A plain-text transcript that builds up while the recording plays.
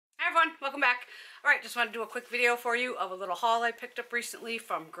everyone, welcome back. Alright, just want to do a quick video for you of a little haul I picked up recently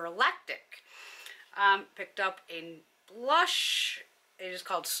from Girlactik. Picked up a blush. It is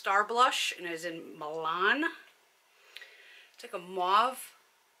called Star Blush and it is in Milan. It's like a mauve.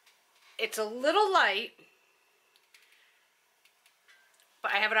 It's a little light,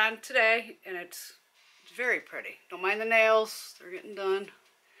 but I have it on today and it's very pretty. Don't mind the nails, they're getting done.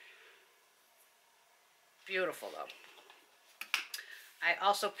 Beautiful though. I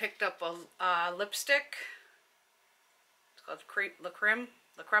also picked up a lipstick. It's called La Creme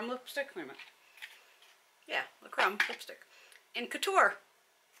lipstick. Wait a minute. Yeah, La Creme lipstick. In Couture.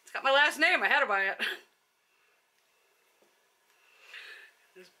 It's got my last name. I had to buy it.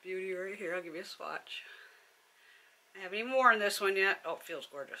 This beauty right here. I'll give you a swatch. I haven't even worn this one yet. Oh, it feels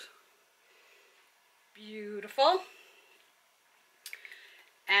gorgeous. Beautiful.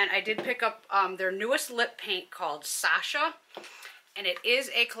 And I did pick up their newest lip paint called Sasha. And it is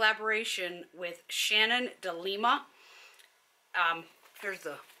a collaboration with Shannon DeLima. Here's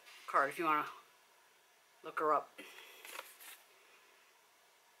the card if you want to look her up.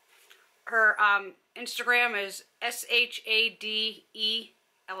 Her Instagram is SHADELIMA.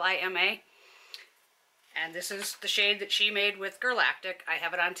 And this is the shade that she made with Girlactik. I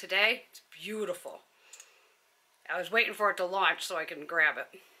have it on today. It's beautiful. I was waiting for it to launch so I can grab it.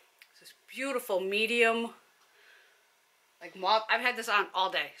 It's this beautiful medium. Like mauve. I've had this on all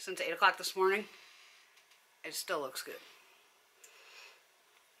day since 8 o'clock this morning. It still looks good.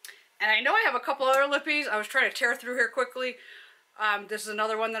 And I know I have a couple other lippies. I was trying to tear through here quickly. This is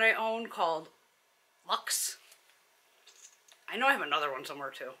another one that I own called Luxe. I know I have another one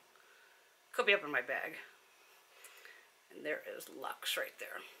somewhere too. Could be up in my bag. And there is Luxe right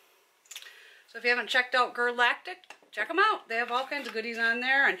there. So if you haven't checked out Girlactik, check them out. They have all kinds of goodies on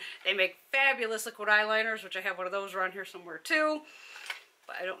there, and they make fabulous liquid eyeliners, which I have one of those around here somewhere too.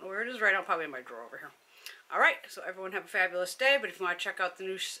 But I don't know where it is right now, probably in my drawer over here. Alright, so everyone have a fabulous day, but if you want to check out the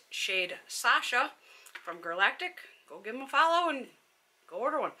new shade Sasha from Girlactik, go give them a follow and go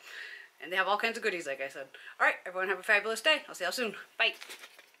order one. And they have all kinds of goodies, like I said. Alright, everyone have a fabulous day. I'll see y'all soon. Bye.